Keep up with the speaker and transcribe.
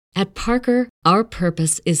At Parker, our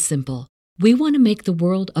purpose is simple. We want to make the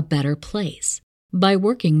world a better place by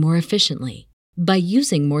working more efficiently, by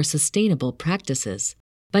using more sustainable practices,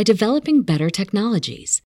 by developing better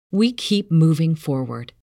technologies. We keep moving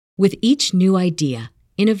forward. With each new idea,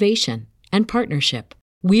 innovation, and partnership,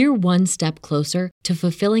 we're one step closer to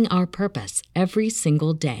fulfilling our purpose every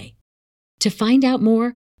single day. To find out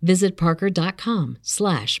more, visit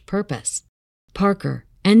parker.com/purpose. Parker,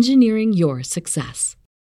 engineering your success.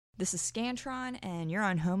 This is Scantron, and you're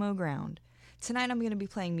on Homo Ground. Tonight I'm going to be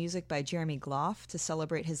playing music by Jeremy Gloff to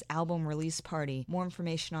celebrate his album release party. More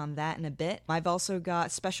information on that in a bit. I've also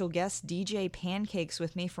got special guest DJ Pancakes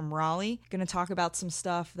with me from Raleigh. Going to talk about some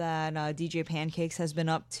stuff that DJ Pancakes has been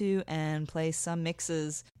up to and play some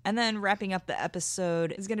mixes. And then wrapping up the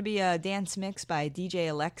episode is going to be a dance mix by DJ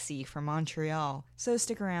Alexi from Montreal. So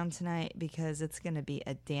stick around tonight because it's going to be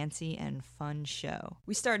a dancey and fun show.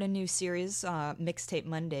 We start a new series, Mixtape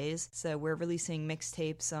Mondays. So we're releasing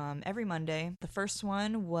mixtapes every Monday. The first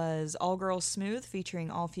one was All Girls Smooth,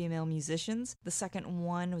 featuring all-female musicians. The second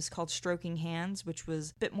one was called Stroking Hands, which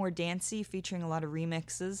was a bit more dancey, featuring a lot of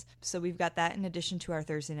remixes. So we've got that in addition to our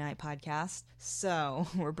Thursday night podcast. So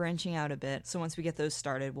we're branching out a bit. So once we get those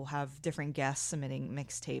started, we'll have different guests submitting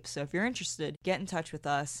mixtapes. So if you're interested, get in touch with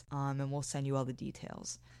us, and we'll send you all the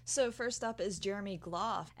details. So first up is Jeremy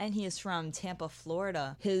Gloff, and he is from Tampa,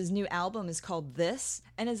 Florida. His new album is called This,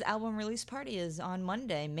 and his album release party is on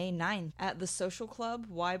Monday, May 9th, at the Social Club,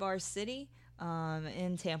 Y-Bar City,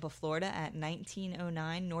 in Tampa, Florida at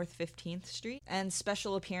 1909 North 15th Street. And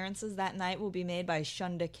special appearances that night will be made by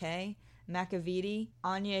Shunda K, Macavity,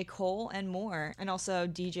 Anya Cole, and more, and also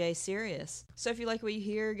DJ Sirius. So if you like what you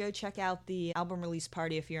hear, go check out the album release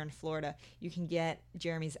party if you're in Florida. You can get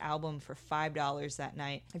Jeremy's album for $5 that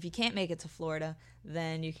night. If you can't make it to Florida,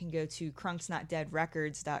 then you can go to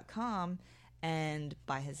crunksnotdeadrecords.com and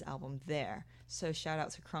buy his album there. So shout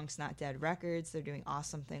out to Crunks Not Dead Records. They're doing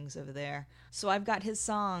awesome things over there. So I've got his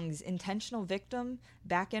songs Intentional Victim,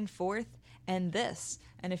 Back and Forth, and This.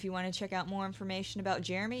 And if you want to check out more information about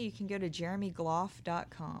Jeremy, you can go to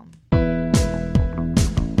jeremygloff.com.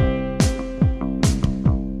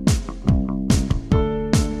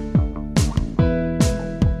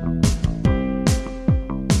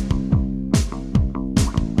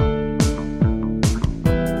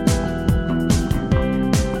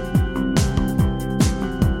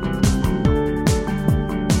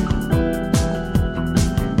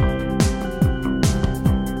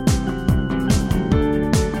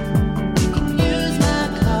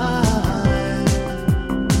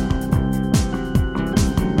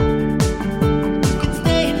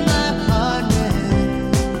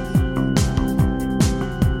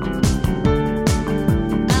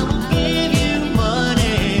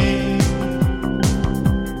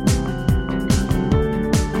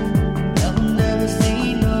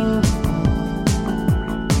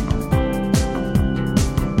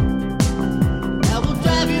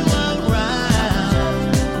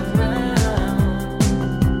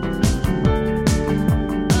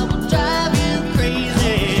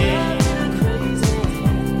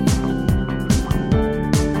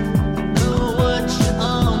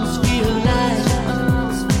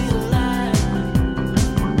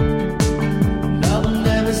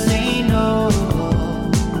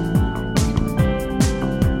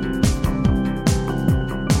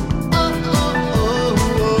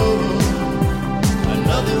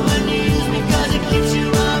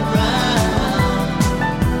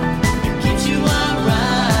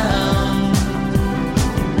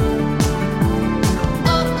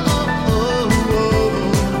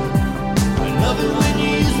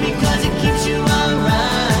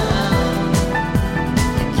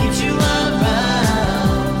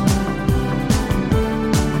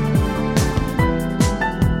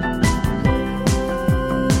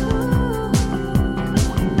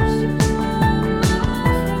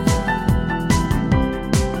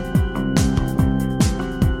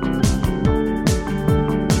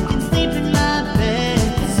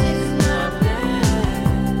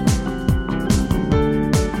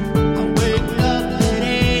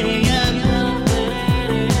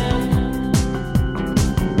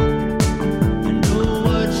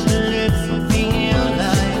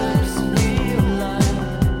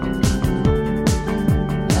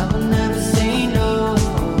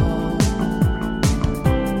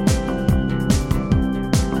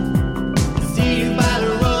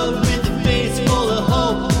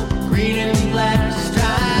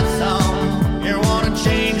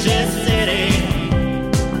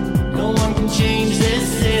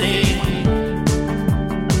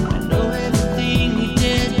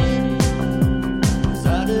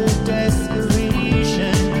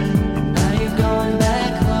 Desperation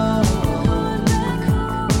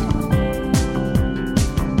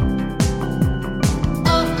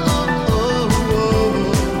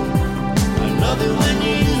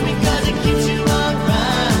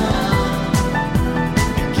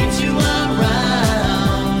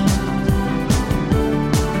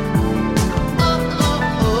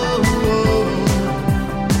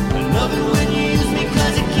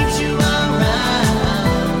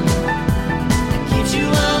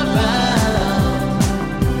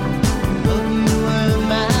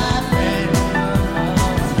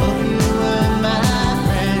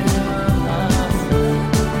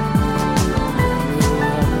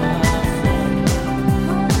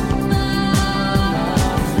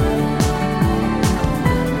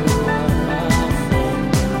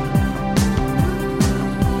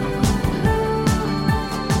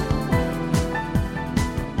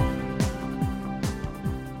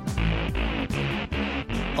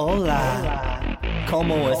Hola,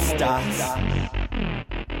 ¿cómo estás?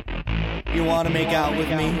 You wanna make out with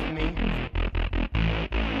me?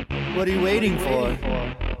 What are you waiting for?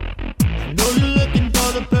 I know you're looking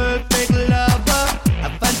for the perfect lover.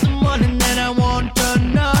 I find someone and then I want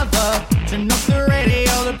another. Turn up the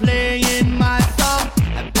radio, they're playing my song.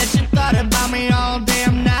 I bet you thought about me all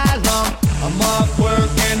damn night long. I'm off work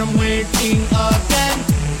and I'm waiting again.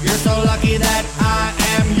 You're so lucky that I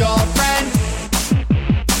am your friend.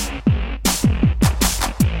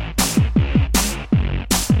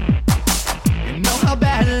 You know how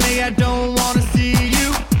badly I don't wanna see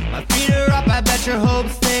you. My feet are up, I bet your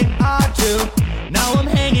hopes they are too. Now I'm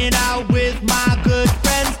hanging out with my good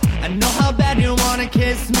friends. I know how bad you wanna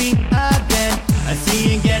kiss me again. I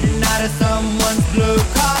see you getting out of someone's blue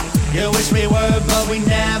car. You wish we were, but we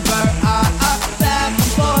never are. Back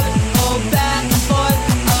and forth, oh back and forth,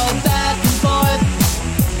 oh back and forth.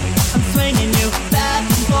 I'm swinging you back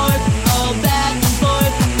and forth, oh back and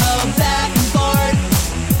forth, oh back and forth.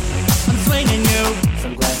 I'm swinging you.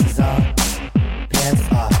 Sunglasses on, pants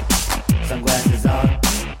off. Sunglasses on,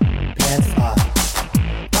 pants off.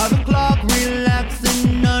 5 o'clock, relax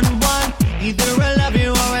and unwind. Either I love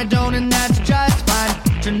you or I don't, and that's just fine.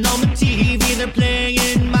 Turn on the TV, they're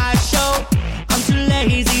playing my show. I'm too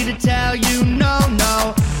lazy to tell you no,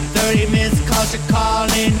 no. 30 missed calls, you're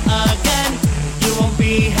calling again. You won't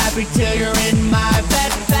be happy till you're in my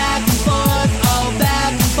bed. Back and forth, oh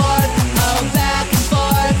back and forth, oh back and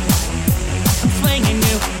forth. I'm swinging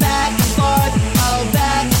you back and forth, oh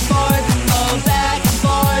back and forth, oh back and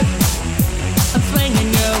forth. I'm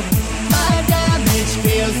swinging you. My damage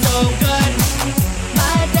feels so good.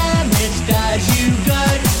 My damage does you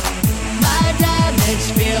good. My damage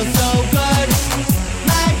feels so good.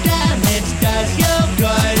 My damage does you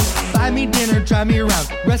good. Buy me dinner, drive me around,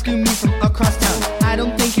 rescue me from across town. I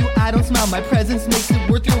don't thank you, I don't smile. My presence makes it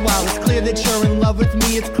worth your while. It's clear that you're in love with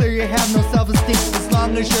me. It's clear you have no self-esteem. As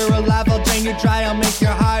long as you're alive, I'll drain you dry. I'll make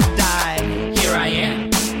your heart die. Here I am,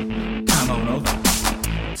 come on over.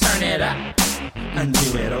 Turn it up and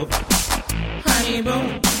do it over. Honey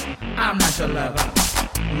boo, I'm not your lover,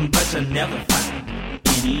 but you'll never find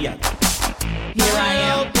any other. Here I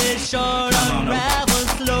am, this short come on unravel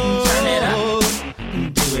over. slow. Turn it up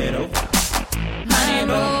and do it over. Honey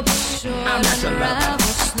boo, I'm not your lover,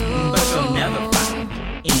 but you'll never find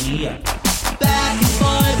any other. Back and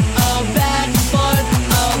forth, oh back and forth,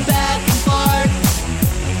 oh back and forth.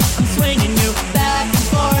 I'm swinging you back and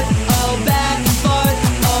forth, oh back and forth,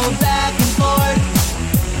 oh back and forth.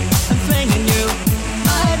 I'm swinging you.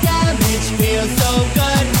 My damage feels so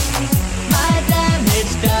good. My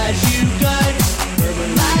damage does you good.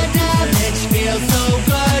 My damage feels so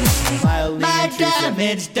good. My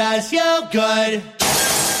damage does you good.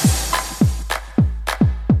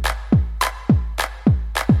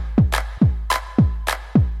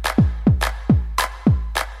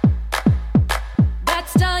 That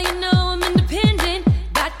style, you know I'm independent.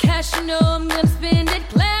 Got cash, you know I'm gonna spend it.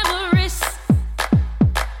 Glamorous,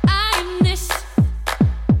 I am this.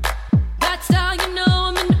 That style, you know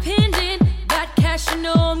I'm independent. Got cash, you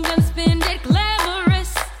know I'm gonna spend it.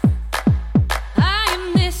 Glamorous, I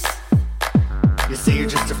am this. You say you're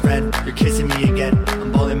just a friend, you're kissing me again.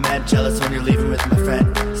 I'm bowling mad jealous when you're leaving with my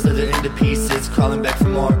friend. Slither into pieces, crawling back for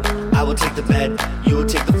more. I will take the bed, you will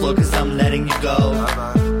take the floor, cause I'm letting you go.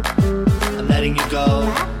 I'm letting you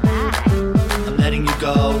go. I'm letting you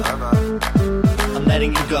go. I'm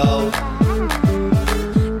letting you go.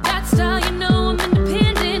 That style, you know I'm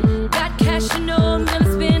independent. Got cash, you know I'm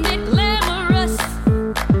gonna spend it. Glamorous,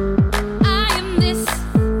 I am this.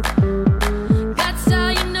 That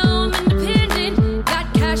style, you know I'm independent.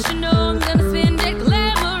 Got cash, you know I'm gonna spend it.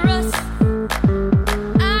 Glamorous,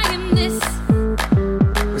 I am this.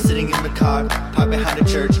 We're sitting in the car, parked behind a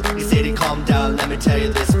church. You say to calm down, let me tell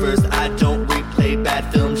you this first. I don't replay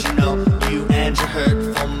bad films, you know. You and your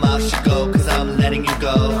hurtful mouth should go, cause I'm letting you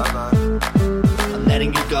go. I'm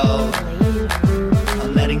letting you go.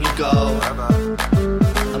 I'm letting you go.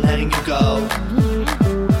 I'm letting you go.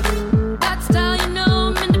 That style, you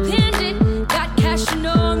know I'm independent. Got cash, you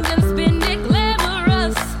know I'm gonna spend it.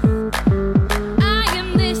 Glamorous, I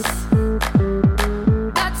am this.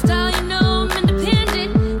 That style, you know I'm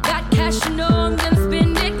independent. Got cash, you know I'm gonna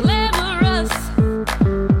spend it. Glamorous,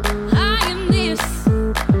 I am this.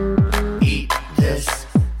 Eat this.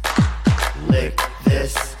 Lick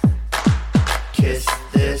this. Kiss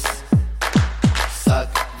this. Suck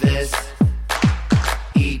this.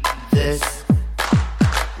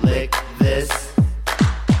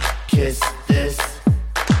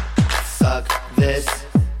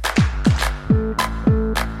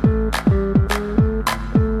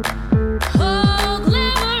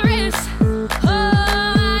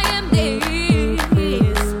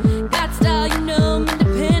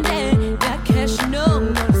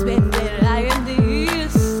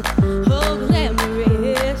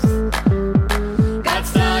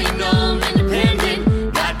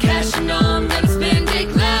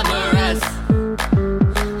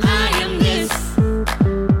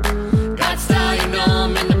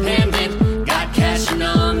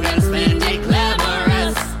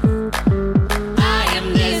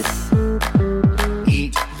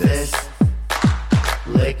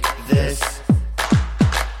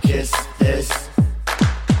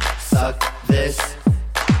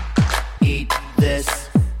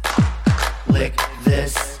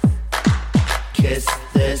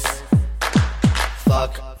 this.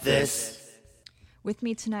 Fuck this. With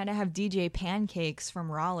me tonight, I have DJ Pancakes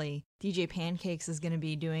from Raleigh. DJ Pancakes is going to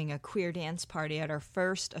be doing a queer dance party at our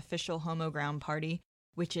first official Homo Ground party,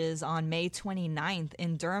 which is on May 29th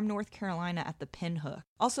in Durham, North Carolina at the Pinhook.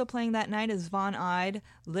 Also playing that night is Von Ide,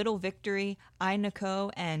 Little Victory, I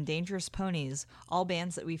Nako, and Dangerous Ponies, all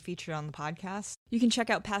bands that we featured on the podcast. You can check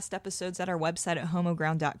out past episodes at our website at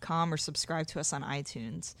homoground.com or subscribe to us on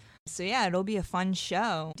iTunes. So yeah, it'll be a fun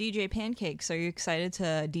show. DJ Pancakes, are you excited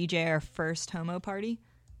to DJ our first homo party?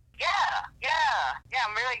 Yeah,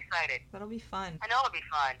 I'm really excited. That'll be fun. I know it'll be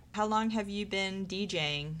fun. How long have you been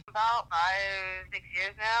DJing? About 5-6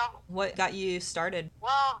 years now. What got you started?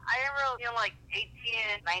 Well, I remember, like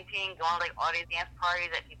 18, 19, going to like all these dance parties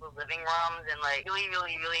at people's living rooms and like really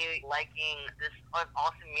liking this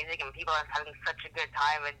awesome music and people are having such a good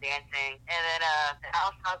time and dancing. And then the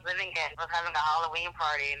house I was living in was having a Halloween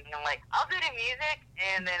party and I'm like, I'll do the music.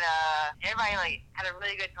 And then everybody like had a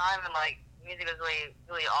really good time and like music was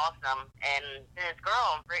really awesome. And then this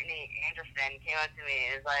girl, Brittany Anderson, came up to me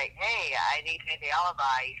and was like, hey, I need to make the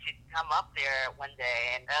Alibi. You should come up there one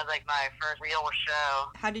day. And that was like my first real show.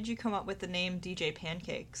 How did you come up with the name DJ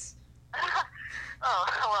Pancakes? Well,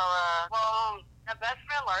 my best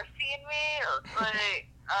friend Larcy and me, like,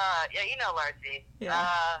 yeah, you know Larcy. Yeah.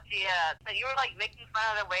 So you were like making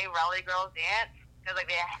fun of the way Raleigh girls dance. Because like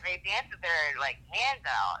they dance with their like hands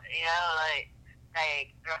out, you know, like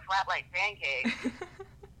they're flat like pancakes.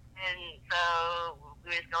 And so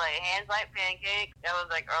we just go like hands like pancakes. That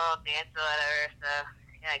was like dance or whatever. So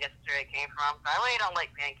yeah, I guess that's where it came from. So I really don't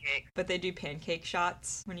like pancakes. But they do pancake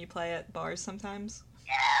shots when you play at bars sometimes?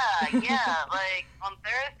 Yeah. Like on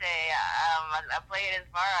Thursday, I play at his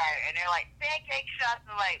bar and they're like pancake shots.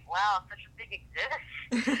 I'm like, wow, such a thing exists.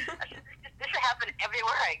 This should happen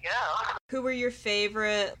everywhere I go. Who were your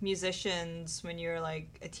favorite musicians when you were like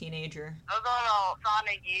a teenager? I was on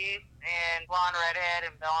Sonic Youth and Blonde Redhead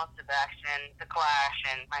and Belle and Sebastian, The Clash,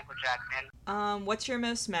 and Michael Jackson. What's your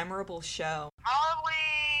most memorable show? Probably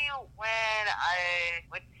when I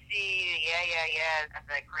went to see Yeah at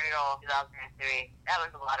the Cradle 2003. That was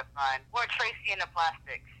a lot of fun. Or Tracy and the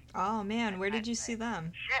Plastics. Oh man, where did you see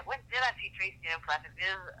them? Shit, when did I see Tracy and the Plastics?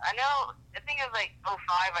 I think it was like 05,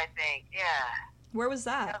 I think. Yeah. Where was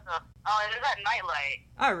that? It was at Nightlight.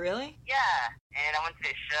 Oh, really? Yeah. And I went to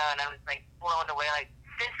the show and I was like blown away, like,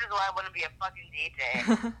 this is why I want to be a fucking DJ.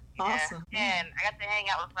 Awesome. Yeah. And I got to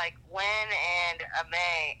hang out with like Gwen and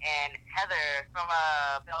May and Heather from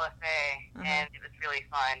Bella Faye, and it was really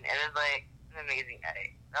fun. It was like an amazing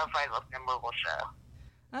night. That was probably the most memorable show.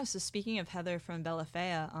 Oh, so speaking of Heather from Bella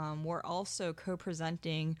Faye, we're also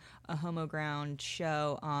co-presenting a Homo Ground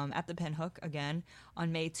show at the Pinhook again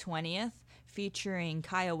on May 20th, featuring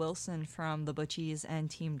Kaya Wilson from the Butchies and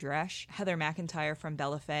Team Dresch, Heather McIntyre from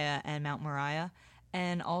Bella Faye and Mount Moriah,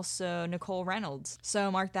 and also Nicole Reynolds. So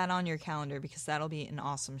mark that on your calendar because that'll be an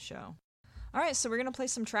awesome show. All right, so we're going to play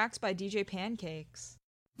some tracks by DJ Pancakes.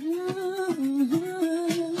 Now,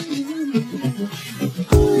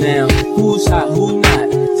 who's hot, who not?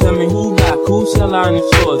 Tell me who rock, who sell on the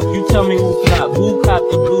shores. You tell me who flop, who cop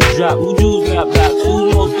the blue drop, who Jews got blocks,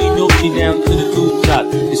 who mostly dopey down to the tube top.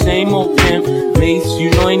 The same old pimp, mace, you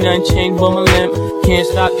know ain't nothing changed but my limp. Can't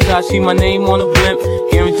stop till I see my name on a blimp.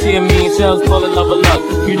 Guarantee a million sales, call it love or luck.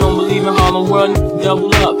 You don't believe in Harlem World,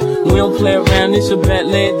 double up. We don't play around, it's a bet,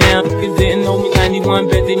 lay it down. Niggas didn't know me 91,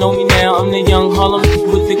 bet they know me now. I'm the young Harlem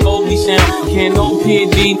with the Kobe sound. Can't no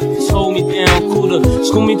PD, just hold me down. Cooler,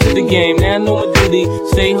 school me to the game, now I know my duty.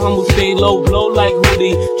 Stay humble, stay low, blow like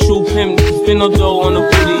Hootie. True pimp, spin no dough on the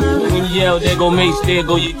booty. When you yell, there go Mace, there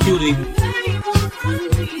go your cutie.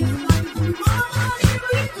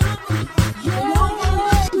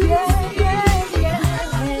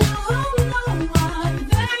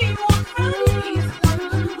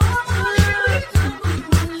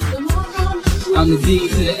 I'm the D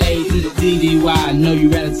to the A to the DDY. I know you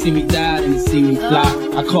rather see me die than see me fly.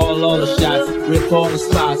 I call all the shots, rip all the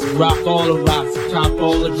spots, rock all the rocks, top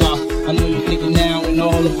all the drops. I know you're thinking now when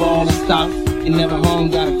all the ball is stopped. You never home,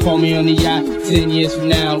 gotta call me on the yacht. 10 years from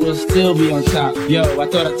now, we'll still be on top. Yo, I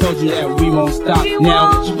thought I told you that we won't stop.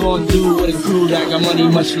 Now, what you gonna do with a crew that got money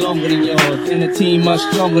much longer than yours? And a team much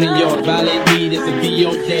stronger than yours. Violate me, this will be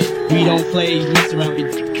your day. We don't play, mess around,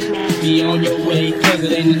 be on your way, cause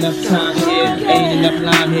it ain't enough time here. Ain't enough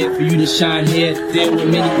line here for you to shine here. There were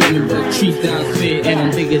many women, but the trees down fair. And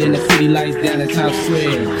I'm bigger than the city lights down in Times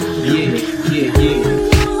Square. Yeah.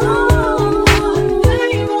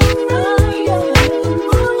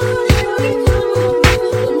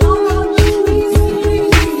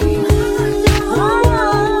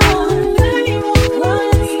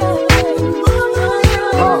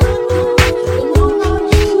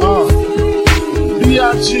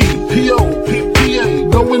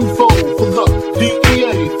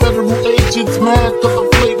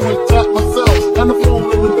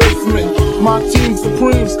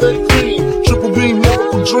 stay clean. Triple B,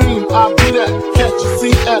 miracle dream, I be that. Catch a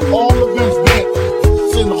seat at all events, bent.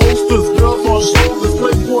 In holsters, girls on shoulders,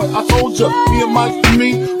 playboy. I told ya, me and Mike and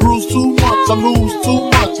me, bruise too much, I lose too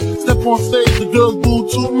much. Step on stage, the girls boo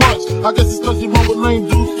too much. I guess it's cause you rumble lane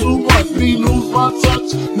do too much. Me lose my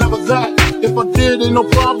touch, never that. If I did, ain't no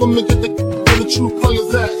problem to get the where the true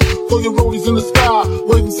players at. Throw your rollies in the sky,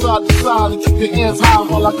 waving side to side, and keep your hands high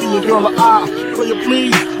while I give your girl an eye. Player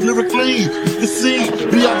please, lyrically, you see,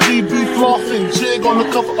 B.I.G.B. flossing, jig on the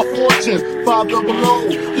cover of Fortune,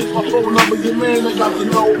 500. It's my phone number, your man ain't got to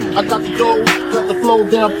know. I got the dough, got the flow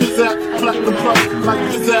down, pizzazz, platinum plus, like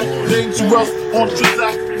pizzazz, dangerous on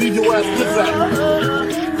Trizak, leave your ass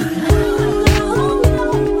pizzazz.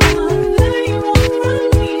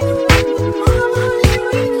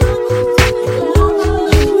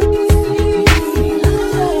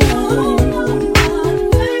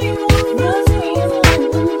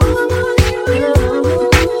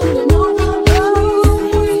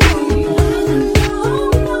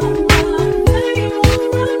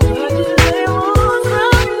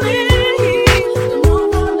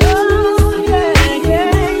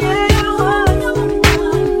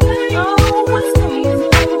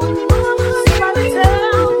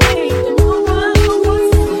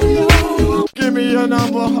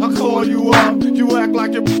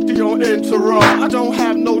 I don't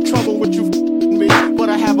have no trouble with you me, but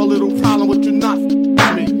I have a little problem with you not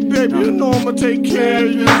me. Baby, you know I'ma take care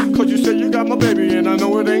of you, cause you say you got my baby and I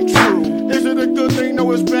know it ain't true. Is it a good thing?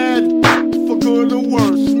 No, it's bad. For good or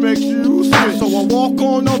worse, makes you sick. So I walk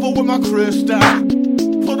on over with my crystal,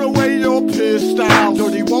 put away your pistol.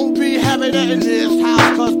 Dirty won't be having that in this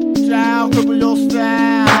house, cause child, cripple your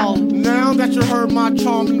style. Now that you heard my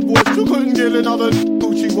charming voice, you couldn't get another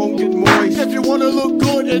Gucci won't get moist. If you wanna look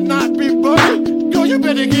good and not be butty, girl, you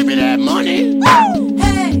better give me that money. Woo!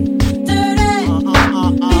 Hey, dirty.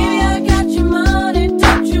 Baby, I got your money,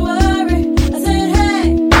 don't you worry. I said,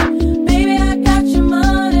 hey, baby, I got your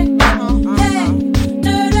money. Hey,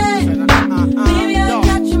 dirty. Baby, I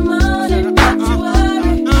got your money, don't you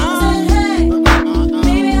worry. I said, hey,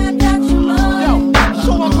 baby, I got your money. Yo,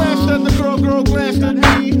 so I glanced at the girl glanced at me.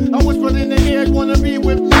 I whispered in the ear, wanna be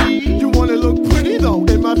with me. You wanna look pretty though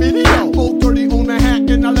in my video. Go dirty on the hat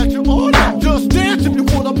and I let you all know. Just dance if you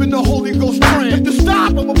caught up in the Holy Ghost trance. If you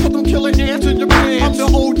stop, I'ma put them killer ants in your pants. I'm the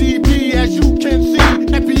ODB as you can see.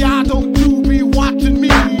 FBI don't you be watching me.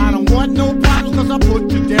 I don't want no problems cause I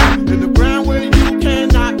put you down in the ground where you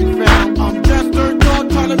cannot be found. I'm just dirt dog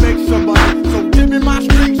trying to make some money. So give me my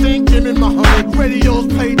streaks and give me my honey. Radios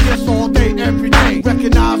play this all day, every day.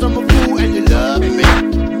 Recognize I'm a fool and you loving me.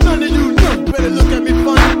 None of you know, better look at me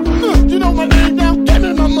funny. You know my name now, give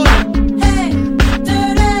me my money. Hey,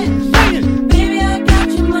 dirty. Sing it, Baby, I got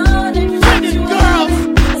your money, sing don't it, you girls.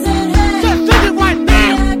 worry. I said, hey, Just sing it right now.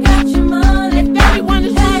 baby, I got your money. If everyone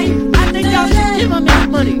is free, I think y'all should give them that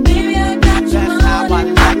money. Baby, I got your That's how I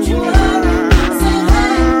money, like don't it. you worry. I said,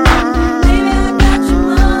 hey, baby, I got your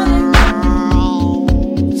money.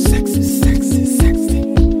 Sexy, sexy, sexy.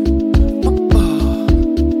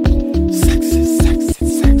 Sexy, sexy,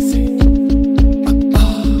 sexy.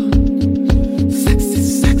 Sexy,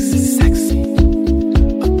 sexy, sexy.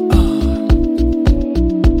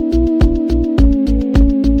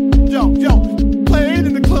 Yo, playing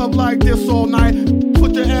in the club like this all night.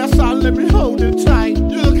 Put your ass out, let me hold it tight.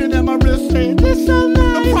 You're looking at my wrist saying, this so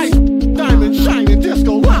nice. The price, diamond, shining,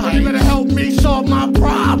 disco line. You better help me solve my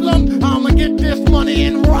problem. I'ma get this money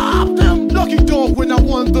and rob them. Lucky dog when I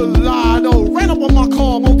won the lotto. Ran up on my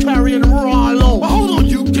car, mo carrying Rollo. But hold on,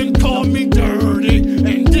 you can call me dirty.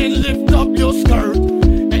 And then lift up your skirt.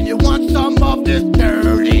 And you want some of this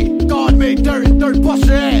dirty. God made dirty, dirt, bust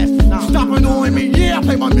your ass. Stop annoying me, yeah, I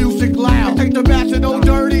play my music loud. Take the batch of old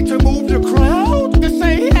dirty to move the crowd. They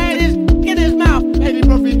say he had his in his mouth. Eddie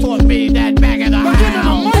Murphy taught me that back in the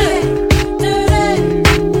house. Hey, dirty.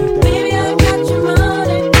 Baby, I got your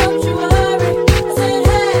money, don't you worry. I said,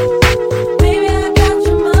 hey, baby, I got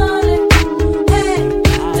your money. Hey,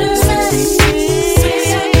 dirty.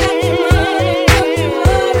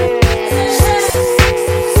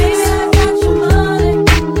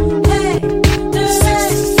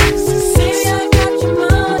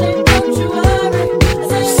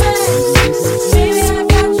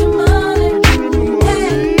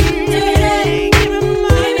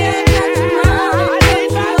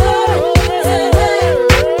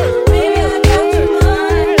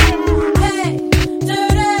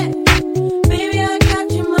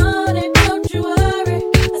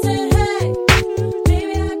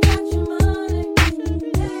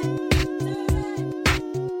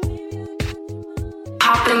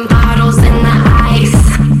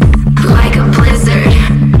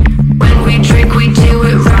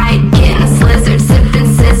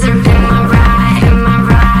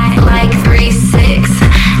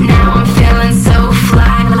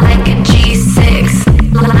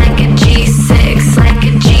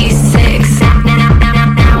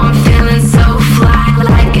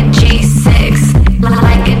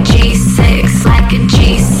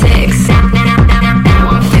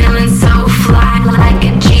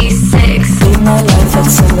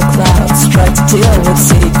 with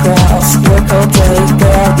city crowds. Work all day, go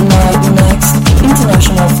out night, next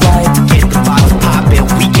international flight. Get the bottles poppin',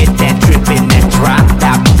 we get that drippin', that drop.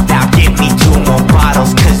 Now give me 2 more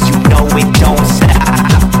bottles, cause you know it don't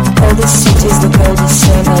stop. All the cities look all the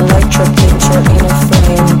same, electro picture in a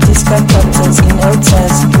frame. Disco cocktails in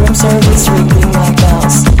hotels, room service ringing my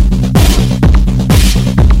bells.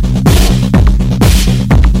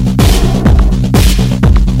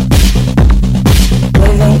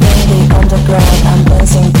 Living in the underground, I'm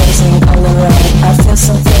dancing all around. I feel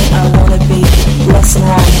something I wanna be, lesson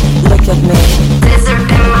 1, look at me. Scissor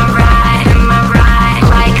in my ride,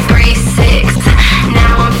 like 3-6.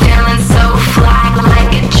 Now I'm feeling so fly,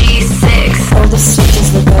 like a G6. All the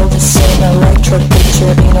cities look all the same, electro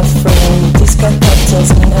picture in a frame. Disco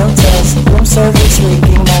cocktails in hotels, room service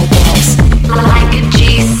ringing my bells. Like a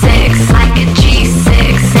G6, like a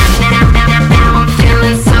G6. Now I'm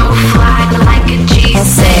feeling so fly, like a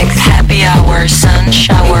G6. Happy hour, sun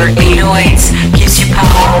shower, 808s, gives you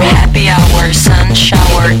power. Happy hour, sun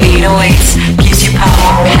shower, 808s, gives you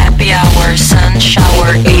power. Happy hour, sun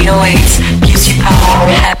shower, 808s, gives you power.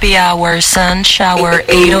 Happy hour, sun shower,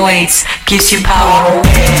 808s, gives you power.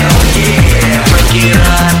 Hell yeah, drink it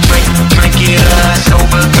up, drink it up.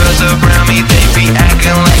 Sober girls around me, they be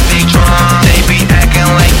acting like they drunk. They be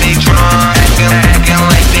acting like they drunk, acting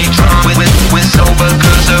like they drunk. With sober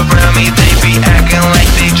girls around me, they be acting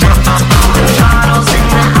like they drunk. Bottles in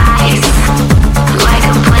the ice, like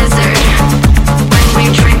a blizzard. When we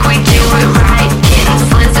drink, we do it right. Getting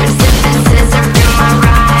slizzard, sipping scissor in my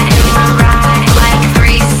ride, like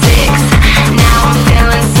 3-6. Now I'm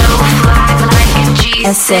feeling so fly, like a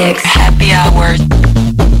G6. Happy hour.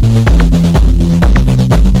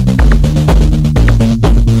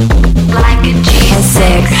 Like a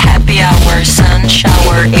G6. Happy hour, sun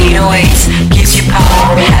shower, 808s, gives you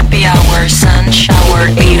power. Happy hour, sun shower,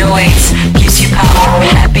 808s, gives you power.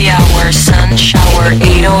 Happy hour, sun shower,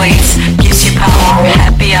 808s, gives you power.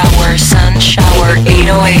 Happy hour, sun shower,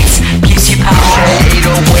 808s, gives you power.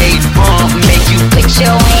 808 bump, make you Put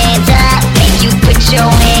your hands up, make you put your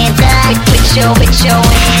hands up. Put your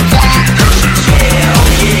hands up. hell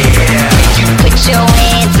yeah. Make you put your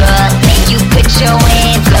hands up, make you put your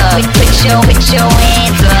hands up. Put your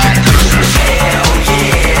hands up. Hell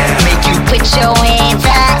yeah. Make you put your hands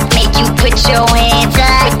up, make you put your hands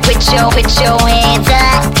up. Put your hands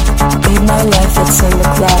up. In my life it's in the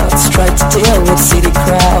clouds, try to deal with city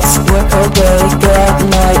crowds. Work all day, go out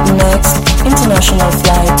night, next international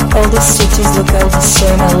flight. All the cities look all the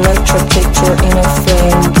same, electro picture in a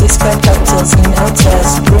frame. Disco cocktails in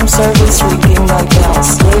hotels, room service ringing my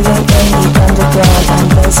bells. Living in the underground, I'm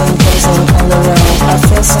buzzing all around. I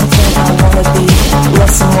feel something I wanna be,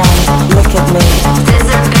 lesson 1, look at me.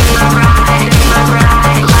 Scissor in my ride,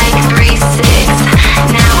 like 3-6.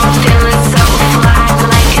 Now I'm feeling so fly,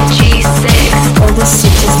 like a G6. All the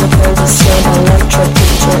cities look all the same, electro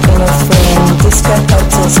picture in a frame. Disco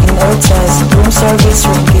cocktails in hotels, room service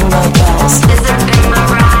ringing my bells. Scissor in my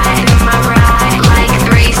ride, like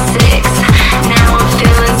 3-6. Now I'm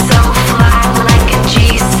feeling so fly, like a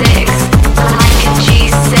G6. Like a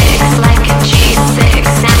G6, like a G6.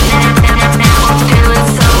 Now I'm feeling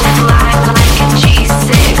so fly, like a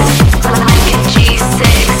G6. Like a G6,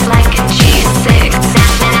 like a G6.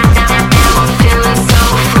 Now I'm feeling so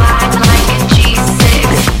fly, like a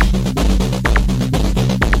G6.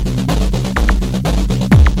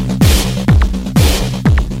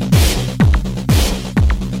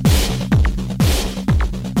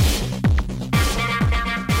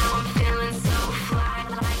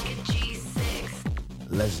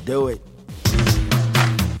 Let's do it.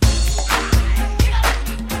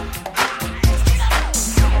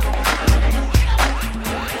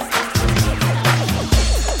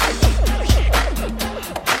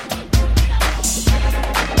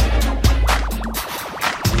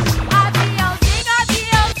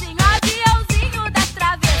 Aviãozinho das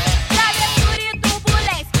travessas, travessura e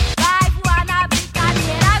turbulência, vai voar na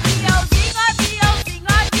brincadeira.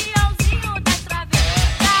 Aviãozinho das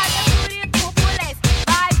travessas, travessura e turbulência,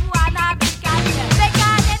 vai voar na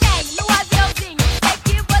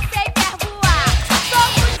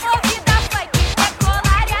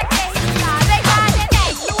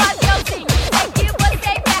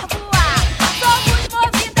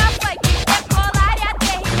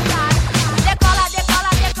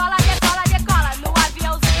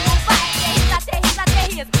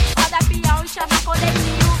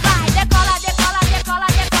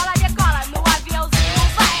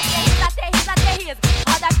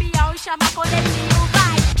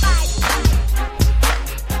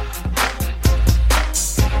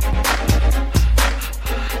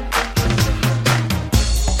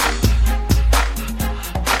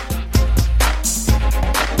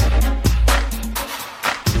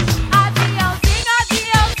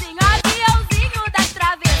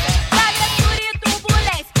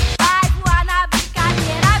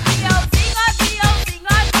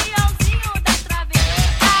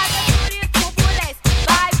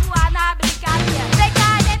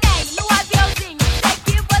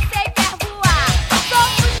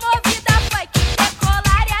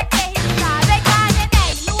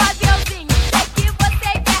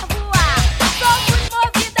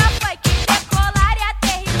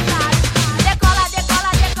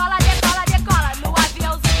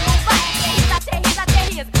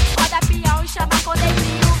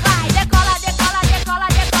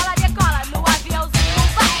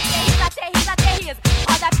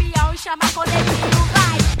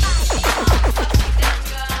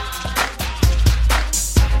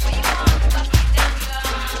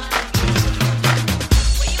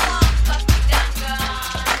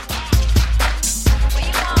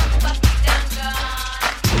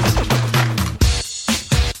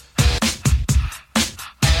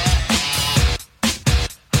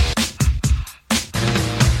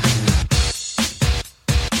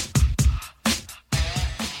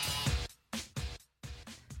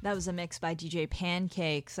That was a mix by DJ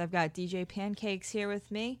Pancakes. I've got DJ Pancakes here with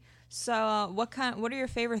me. So, what are your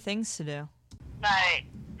favorite things to do? My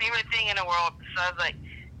favorite thing in the world, besides like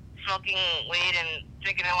smoking weed and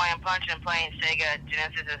drinking Hawaiian Punch and playing Sega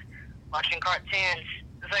Genesis, is watching cartoons.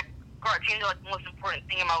 It's like cartoons are like the most important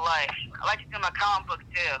thing in my life. I like to do my comic book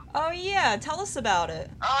too. Oh yeah, tell us about it.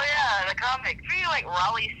 Oh yeah, the comic. It's pretty like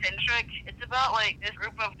Raleigh centric. It's about like this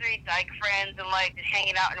group of 3 dyke friends and like just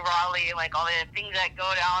hanging out in Raleigh and like all the things that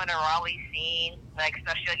go down in the Raleigh scene, like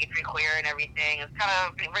especially like if you're queer and everything. It's kind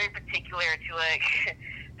of very particular to like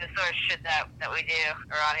the sort of shit that we do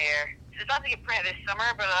around here. It's about to get printed this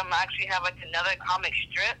summer, but I actually have like another comic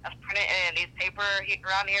strip that's printed in a newspaper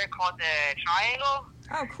around here called The Triangle.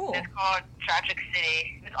 Oh, cool. It's called Tragic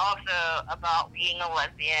City. It's also about being a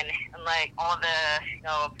lesbian and like all the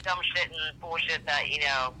dumb shit and bullshit that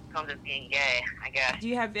comes with being gay, I guess. Do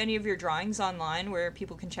you have any of your drawings online where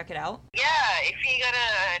people can check it out? Yeah, if you go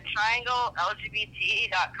to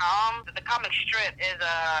trianglelgbt.com, the comic strip is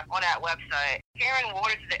on that website. Karen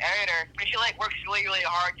Waters is the editor, and she like works really, really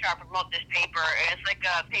hard to promote this paper. And it's like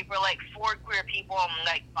a paper like for queer people and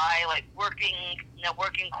like by like working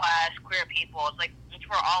class queer people. It's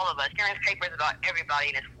for all of us. Karen's paper is about everybody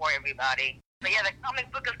and it's for everybody. But yeah, the comic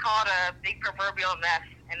book is called A Big Proverbial Mess,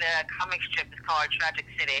 and the comic strip is called Tragic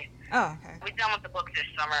City. Oh, okay. We're done with the book this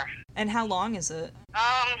summer. And how long is it?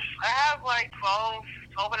 I have like 12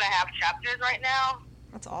 and a half chapters right now.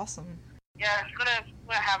 That's awesome. Yeah, I'm gonna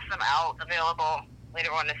have some out available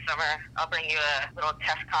later on this summer. I'll bring you a little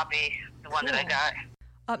test copy, the one that I got.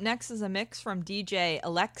 Up next is a mix from DJ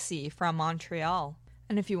Alexi from Montreal.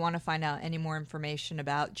 And if you want to find out any more information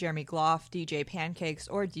about Jeremy Gloff, DJ Pancakes,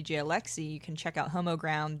 or DJ Alexi, you can check out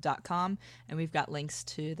homoground.com, and we've got links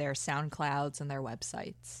to their SoundClouds and their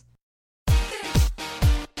websites.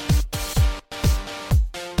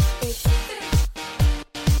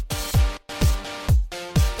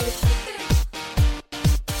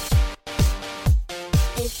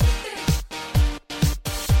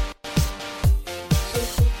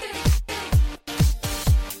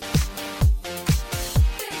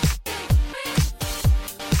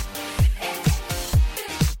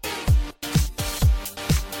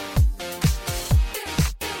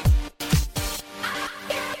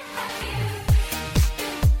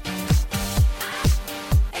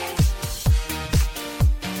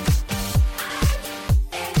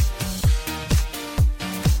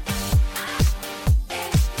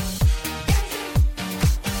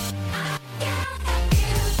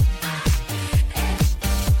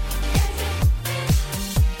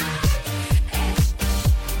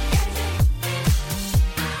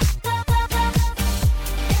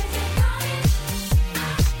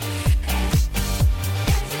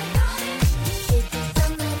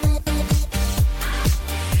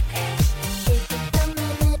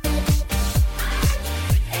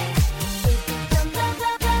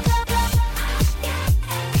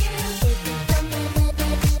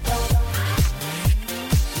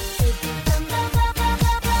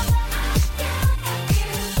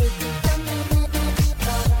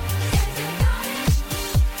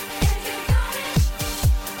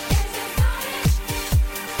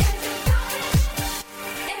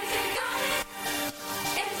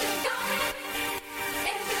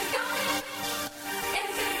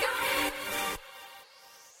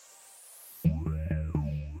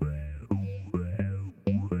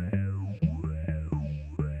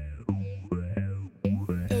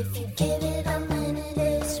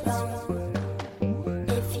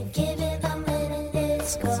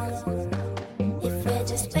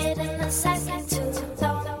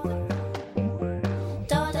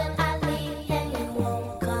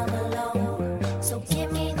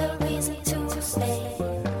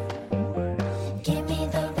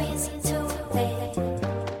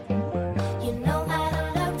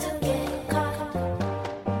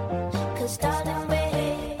 Starting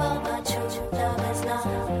with all my true love is not.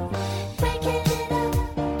 Break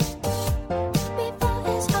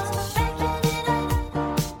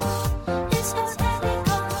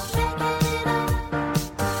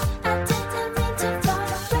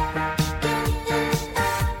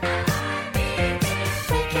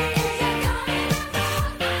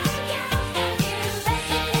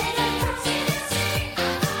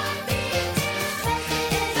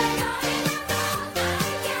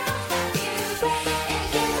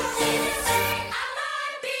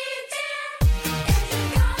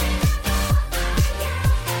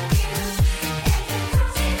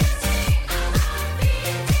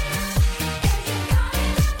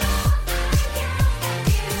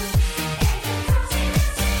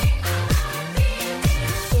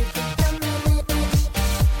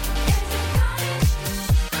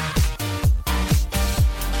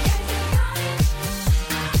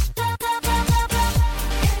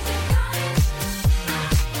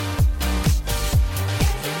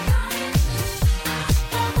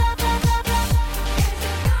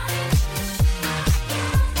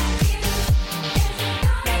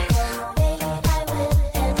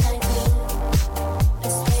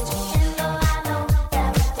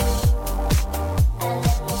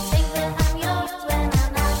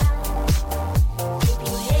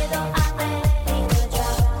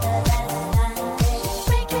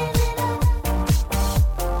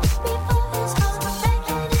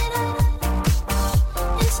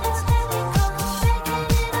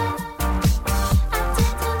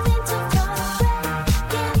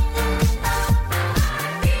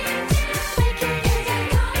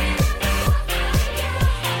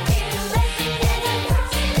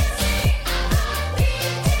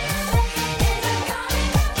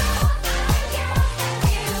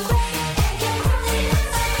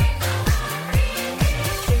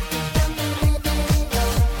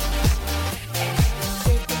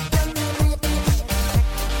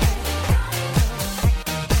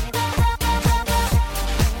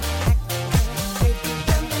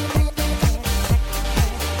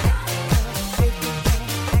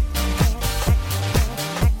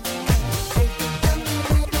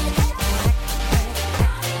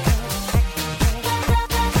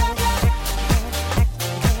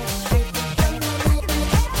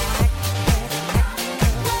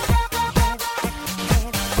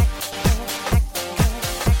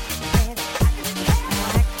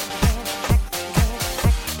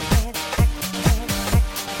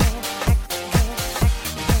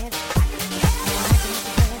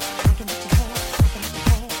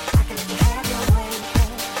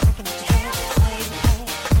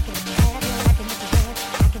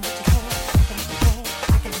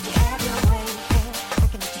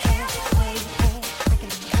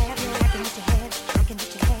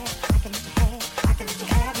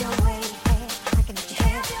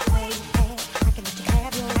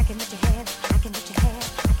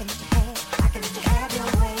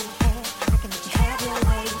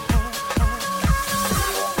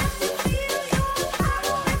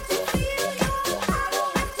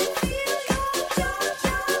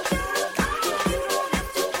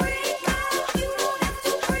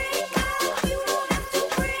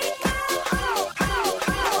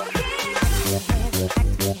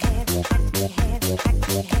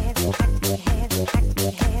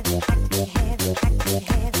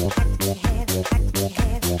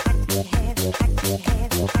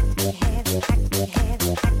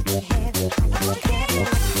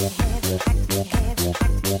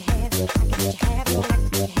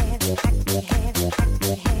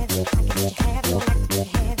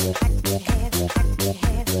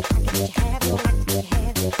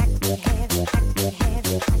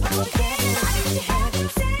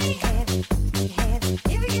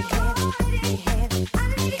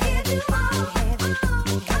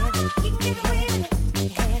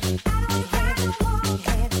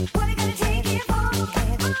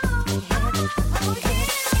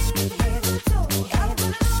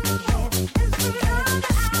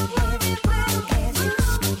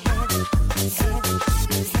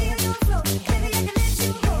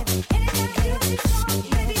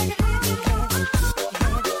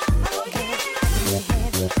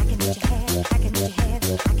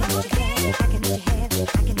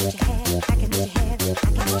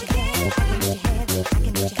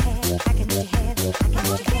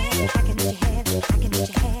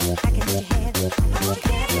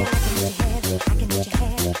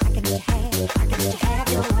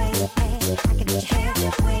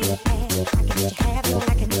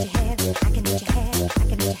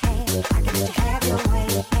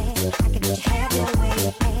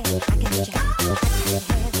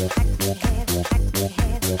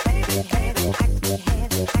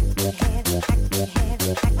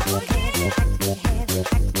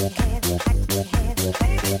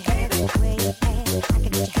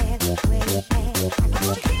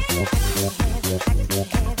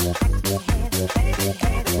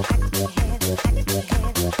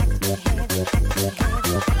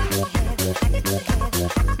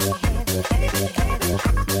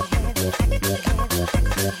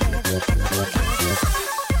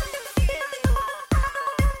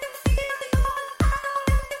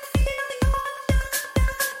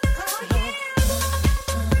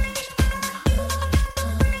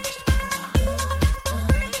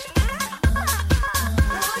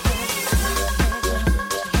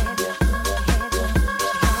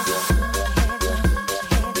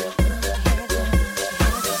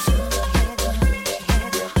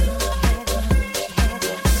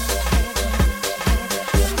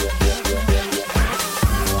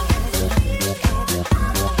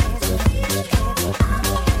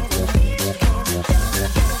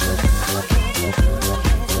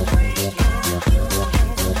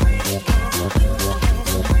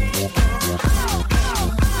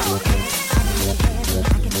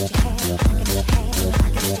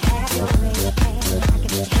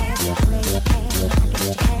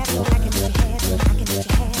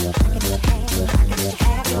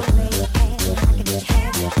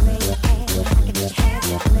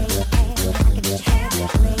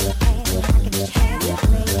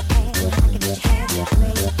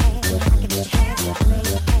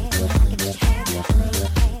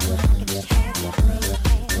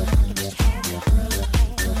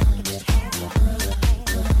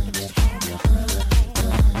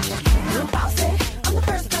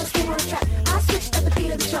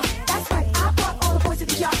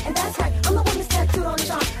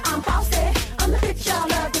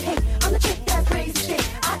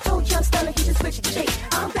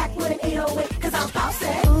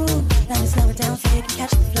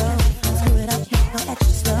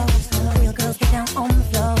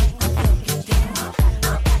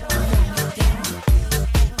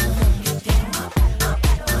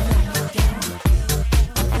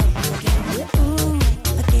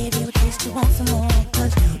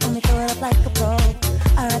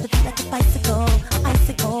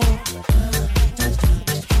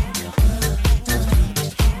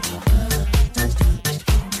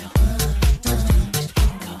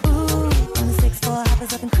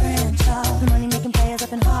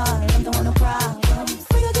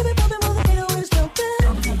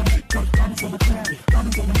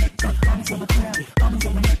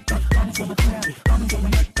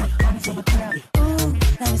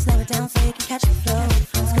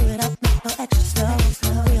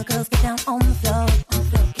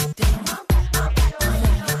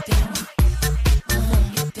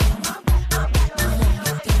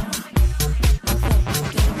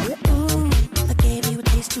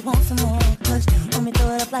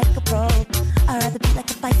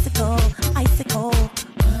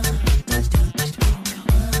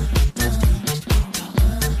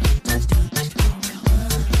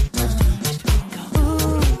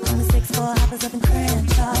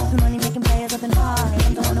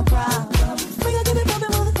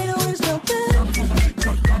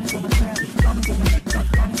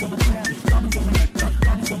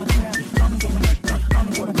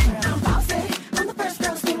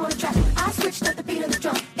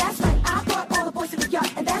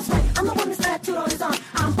I'm the one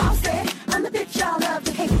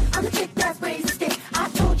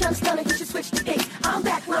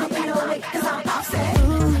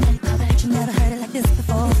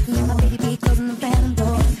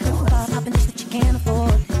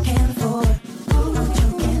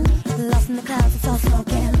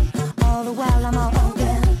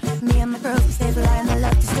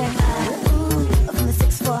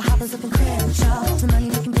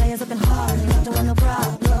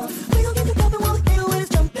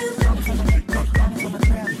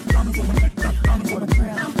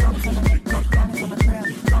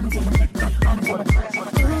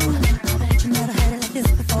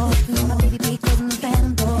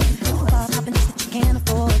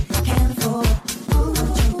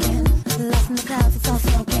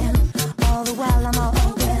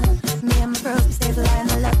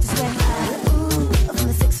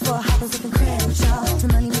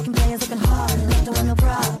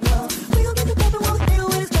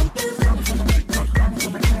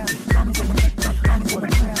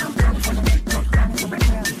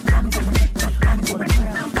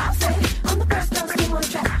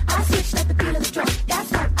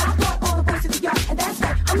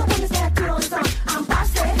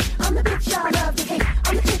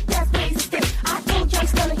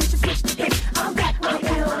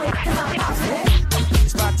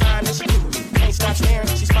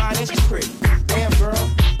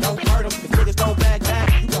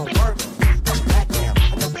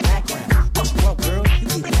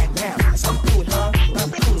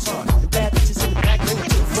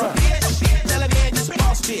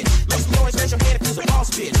Make some noise, raise your hand if you's a boss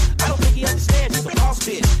bitch. I don't think he understands you's a boss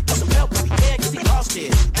bitch. Get some help if he can, cause he lost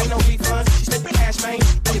it. Ain't no refunds, she spent the cash, man.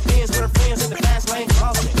 And your friends with her friends in the fast lane,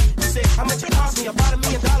 lost it. You said, how much it cost me? About $1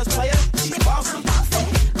 million, player. She's bossy. I'm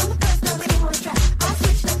the first girl to go on the track. I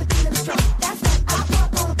switched up the beat of the drum. That's right, I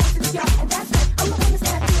brought all the boys to New York. And that's right, I'm the one that's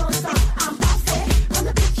got you on the song. I'm bossy, I'm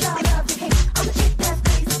the bitch y'all love to hate. I'm the chick that's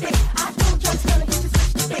crazy thick. I told drugs gonna get you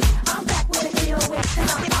switched to stick. I'm back with an 808, cause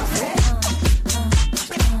I'm bossy.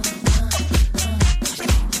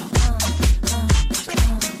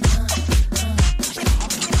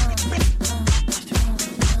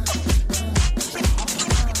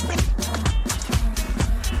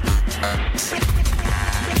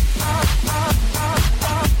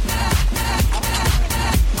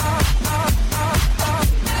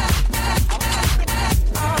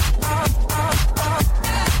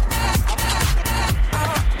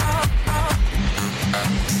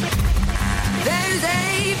 There's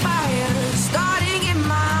a fire starting in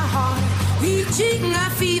my heart, reaching a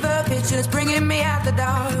fever pitch and it's bringing me out the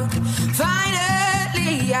dark.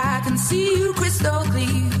 Finally, I can see you crystal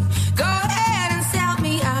clear. Go ahead and sell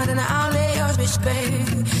me out and I'll lay yours fish bare.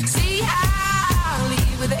 See, I'll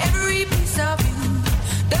leave with every piece of you.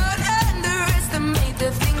 Don't underestimate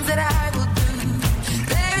the things that I will do.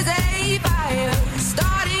 There's a fire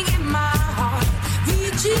starting in my heart,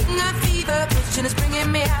 reaching a fever pitch and it's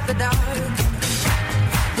bringing me out the dark.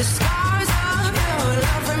 The scars of your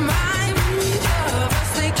love remind me of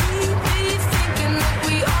us. They keep me thinking that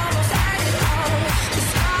we almost had it all. The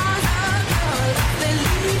scars of your love, they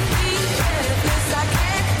leave me breathless. I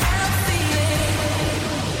can't help feeling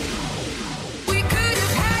we could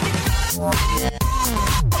have had it.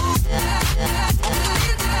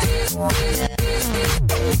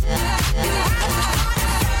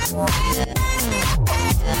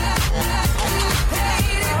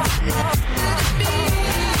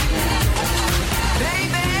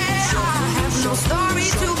 Baby, I have no story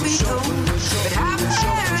to be told, but I've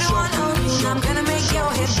heard one of you. I'm gonna make your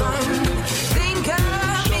head burn. Think of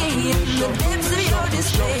me in the depths of your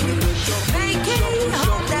despair. Making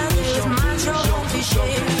home down here with my trouble won't be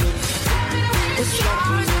shared. The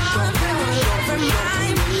scars of your love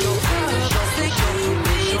remind me of us. They keep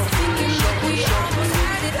me thinking that we almost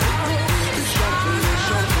had it all. The scars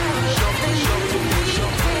of your love, they leave me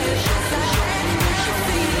breathless. I can't help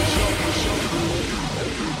feeling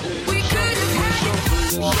we could have had it.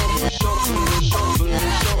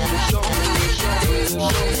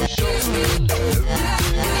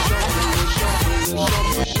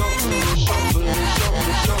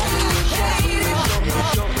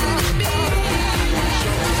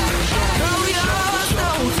 Throw your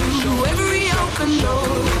soul through every open door.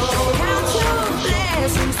 Count your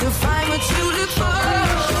blessings to find what you look for.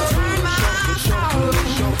 Turn my sorrow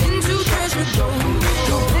into treasure gold.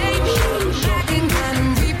 Don't pay me back in kind and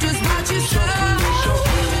reap just what you sow.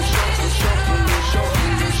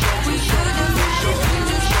 We could have had it,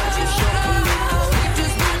 just what you sow.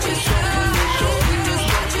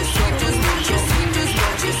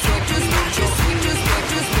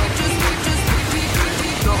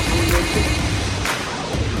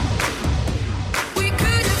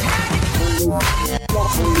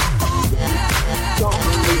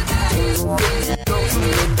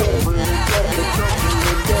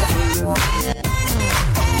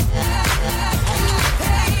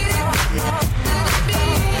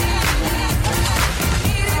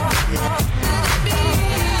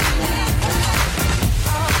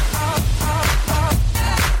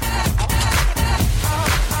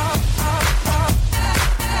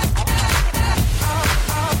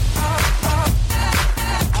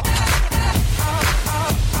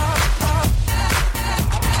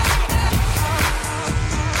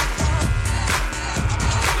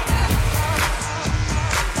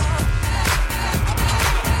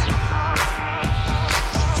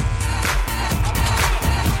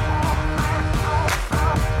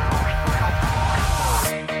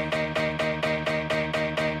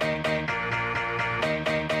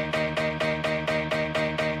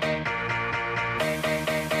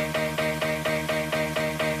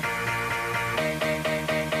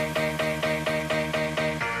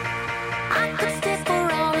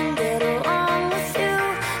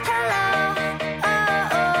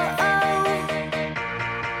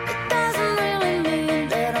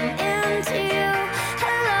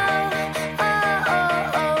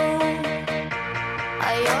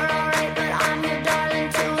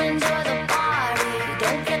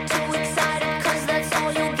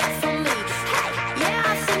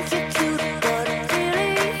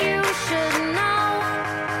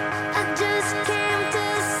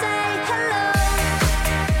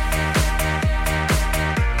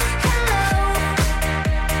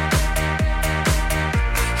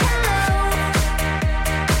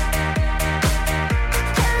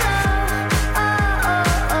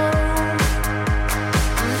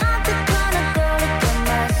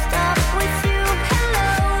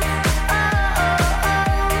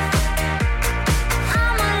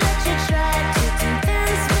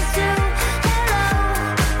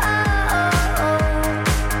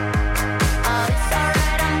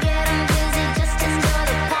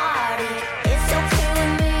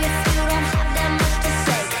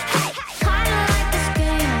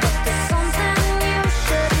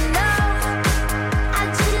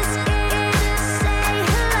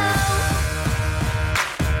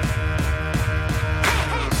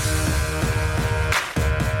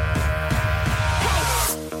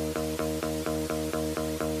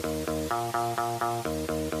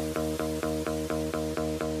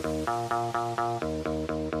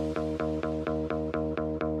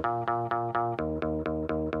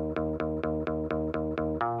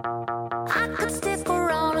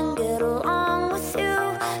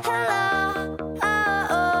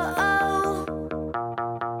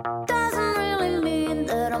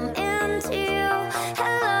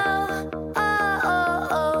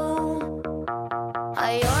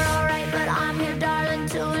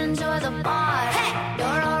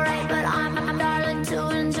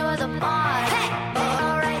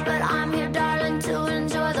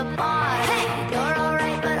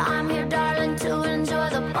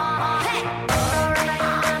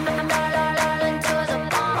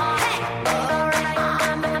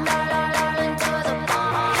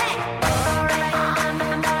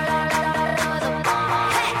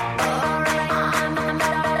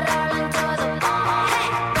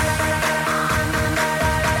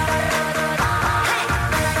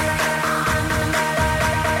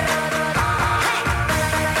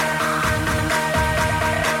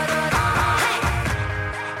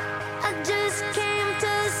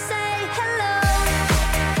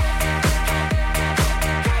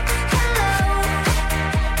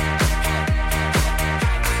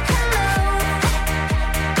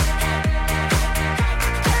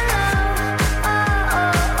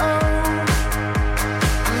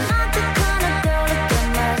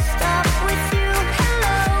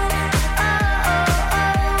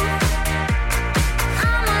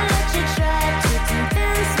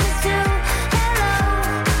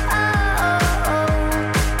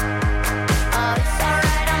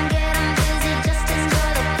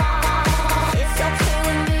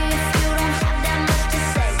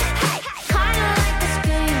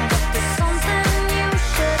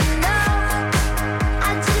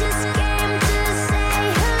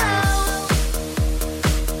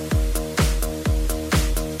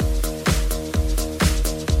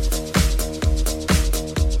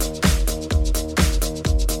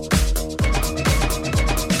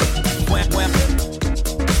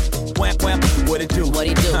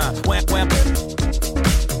 Wham, wham.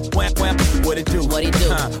 Wham, wham. What it do? What he do?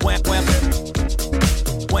 Wham, wham.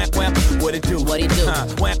 Wham, wham. What it do? What he do?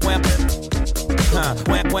 Wham, wham.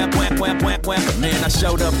 Wham, wham, wham, wham, wham, wham. Man, I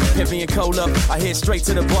showed up, heavy and cold up. I head straight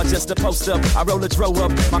to the bar just to post up. I roll a dro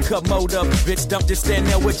up, my cup mowed up. Bitch, don't just stand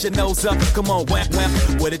there with your nose up. Come on, wham, wham,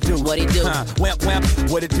 what it do? What he do? Wham, wham,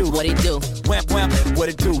 what it do? What he do? Wham, wham, what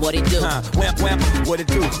it do? What he do? Wham, wham, what it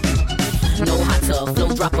do? No hotter,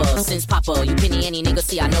 flow dropper, since Papa. You penny any nigga,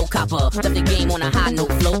 see I know copper. Left the game on a high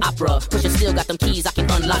note, flow opera. Pusha still got them keys, I can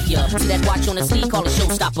unlock ya. See that watch on the sleeve, call a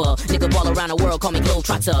showstopper. Nigga ball around the world, call me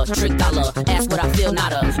Globetrotter. Trick dollar, ask what I feel,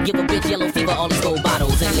 nada. Give a bitch yellow fever, all these gold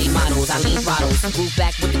bottles. And late models, I lean throttles. Move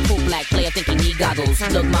back with the cool black player, think he need goggles.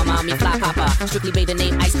 Look, mama, me fly papa. Strictly baby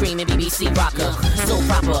name, ice cream and BBC rocker. So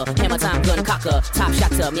proper, hammer time, gun cocker. Top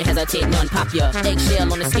shotter, me hesitate, none pop ya.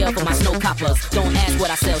 Eggshell on the scale for my snow coppers. Don't ask what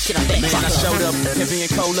I sell, shit I bet. Man, I showed up, heavy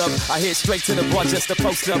and cold up. I head straight to the bar just to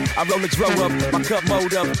post up. I roll a dro up, my cup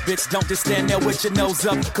mowed up. Bitch, don't just stand there with your nose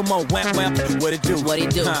up. Come on, wham, wham, what it do? What he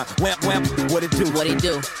do? Wham, wham, what it do? What he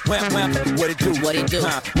do? Wham, wham, what it do? What he do?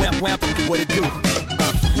 Wham, wham, what it do?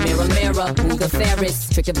 Mirror, mirror, who the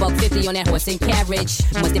fairest? Trick a buck 50 on that horse and carriage.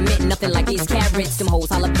 Must admit, nothing like these carrots. Them hoes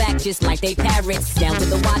holler back just like they parrots. Down to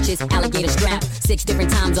the watches, alligator strap. 6 different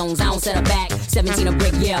time zones, I don't set her back. 17 a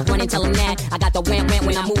brick, yeah, run and tell them that. I got the wham wham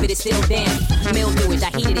when I move it, it's still damn. Mildewish, I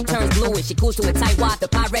heat it, it turns bluish. It cools to a tight wad, the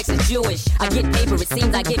Pyrex is Jewish. I get paper, it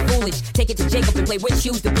seems I get foolish. Take it to Jacob and play which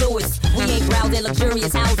shoes the bluest. We ain't browsing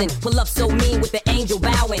luxurious housing. Pull up so mean with the angel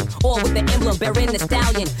bowing. Or with the emblem bearing the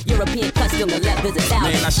stallion. European custom, the leather's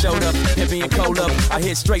Italian. Man, I showed up, heavy and cold up. I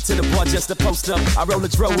head straight to the bar just to post up. I roll a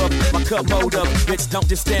dro up, my cup mowed up. Bitch, don't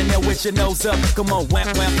just stand there with your nose up. Come on, wham,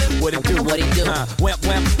 wham, what it do? What he do? Wham,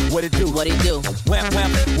 wham, what it do? What he do? Wham,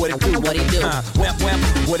 wham, what it do? What he do? Wham, wham,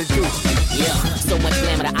 what it do? Yeah, so much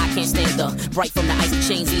glamour that I can't stand the bright from the ice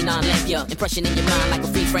chain, xenon lamp, yeah. Impression in your mind like a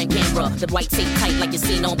free frame camera. The white tape tight like you're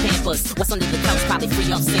seen on Pampers. What's under the couch probably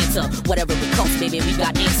free off Santa. Whatever it costs, baby, we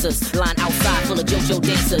got answers. Line outside full of JoJo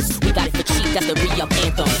dancers. We got it for cheap, that's the re-up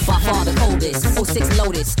anthem. By far the coldest, 06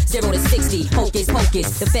 Lotus, 0 to 60, hocus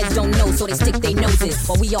pocus. The feds don't know, so they stick their noses.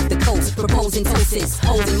 While we off the coast, proposing toasts,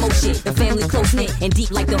 hoes in motion. The family close-knit and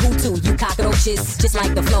deep like the Hutu, you cockroaches. Just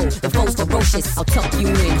like the flow, the flow's ferocious. I'll tuck you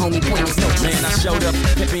in, homie, point is no chance. Man, I showed up,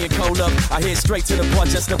 heavy and cold up. I head straight to the bar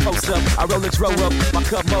just to post up. I roll a dro up, my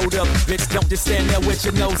cup mowed up. Bitch, don't just stand there with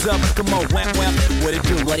your nose up. Come on, wham, wham, what it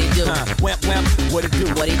do? What he do? Wham, wham, what it do?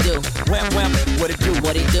 What he do? Wham, wham, what it do?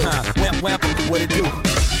 What he do? Wham, wham, what it do?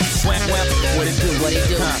 Wham, wham, what it do? What he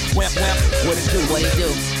do? Wham, wham, what it do? What he do?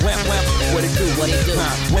 Wham, wham, what it do? What he do?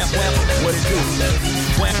 Wham, wham, what it do?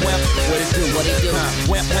 Wham, wham, what it do? What he do?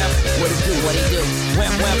 Wham, wham, what it do? What he do?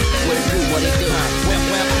 Wham, wham, what it do? What he do? Wham,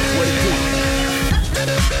 wham, what it do?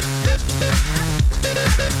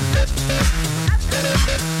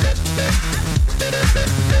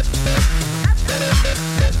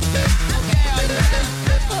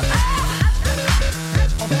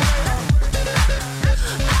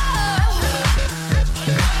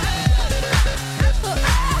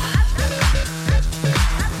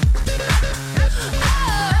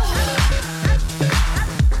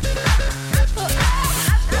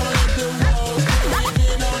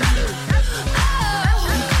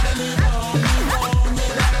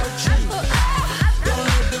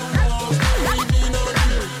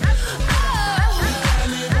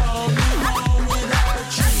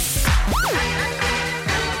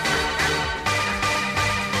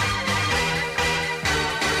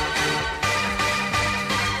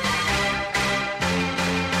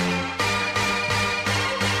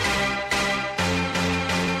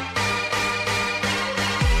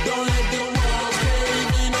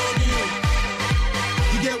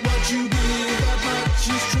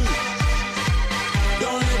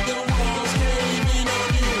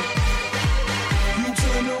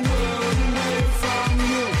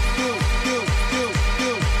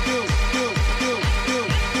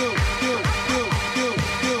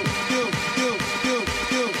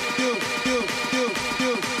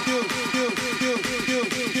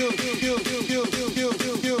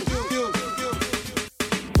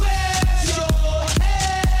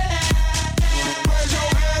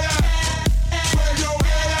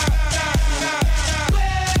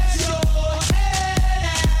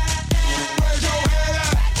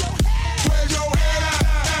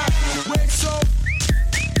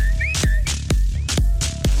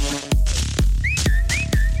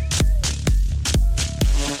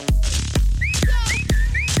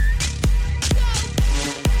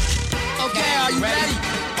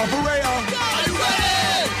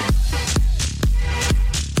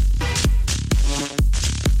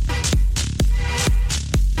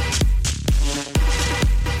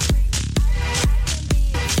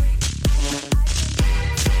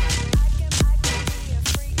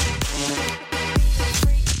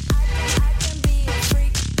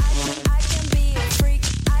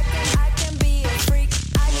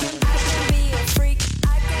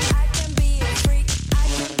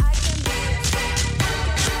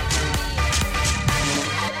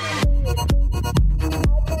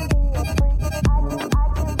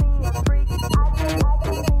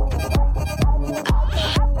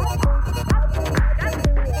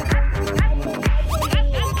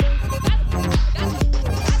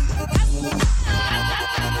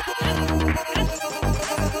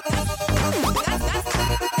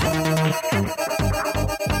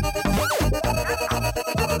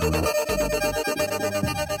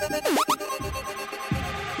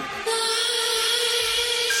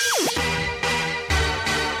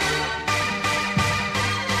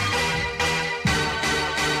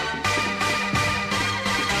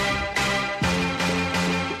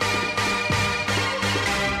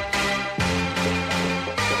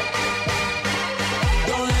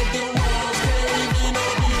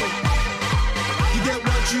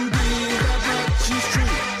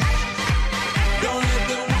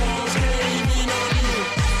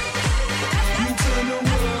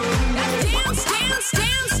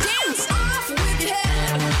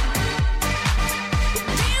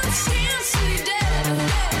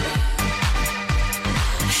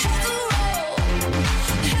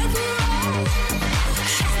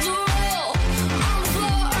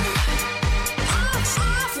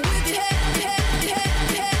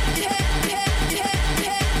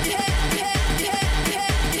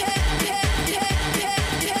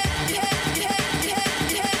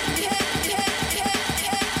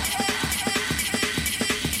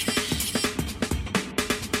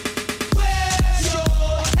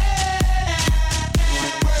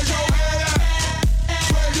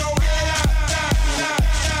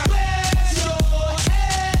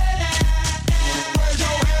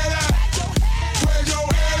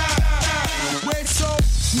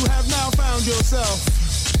 You have now found yourself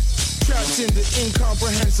trapped in the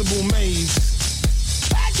incomprehensible maze.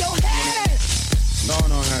 Back your head! No,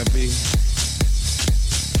 happy.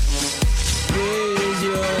 Raise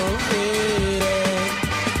your head up.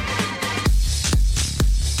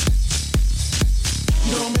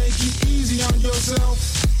 Don't make it easy on yourself.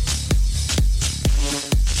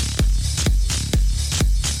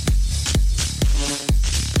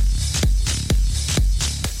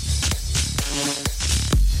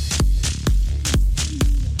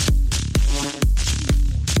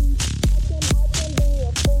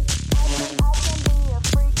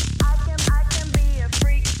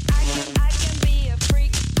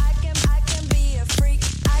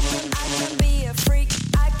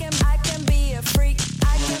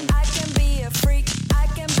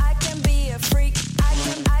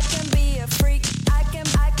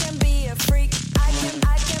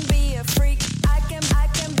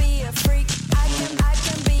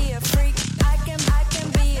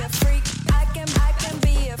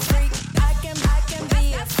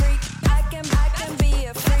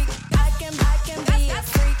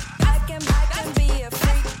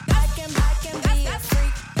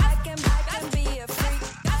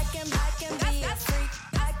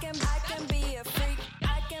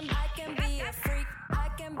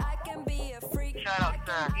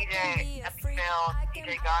 DJ Epicville,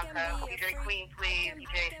 DJ Gonzo, DJ Queen Please,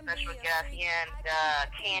 DJ Special Guest, Ian,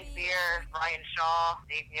 Canned Beer, Ryan Shaw,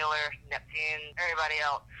 Dave Mueller, Neptune, everybody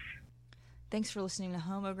else. Thanks for listening to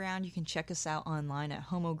Homo Ground. You can check us out online at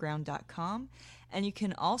homoground.com. And you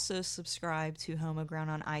can also subscribe to Homo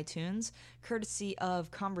Ground on iTunes, courtesy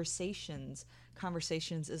of Conversations.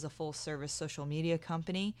 Conversations is a full-service social media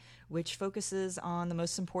company which focuses on the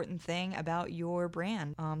most important thing about your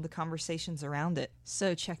brand, the conversations around it.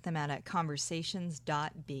 So check them out at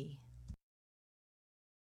conversations.b.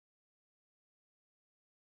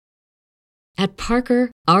 At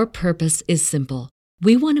Parker, our purpose is simple.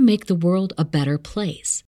 We want to make the world a better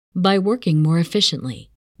place by working more efficiently,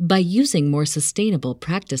 by using more sustainable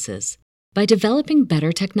practices, by developing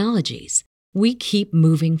better technologies. We keep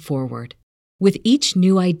moving forward. With each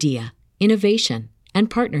new idea, innovation, and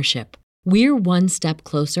partnership, we're one step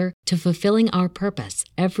closer to fulfilling our purpose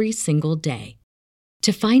every single day.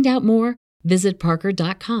 To find out more, visit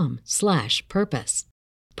parker.com/purpose.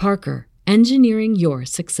 Parker, engineering your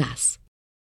success.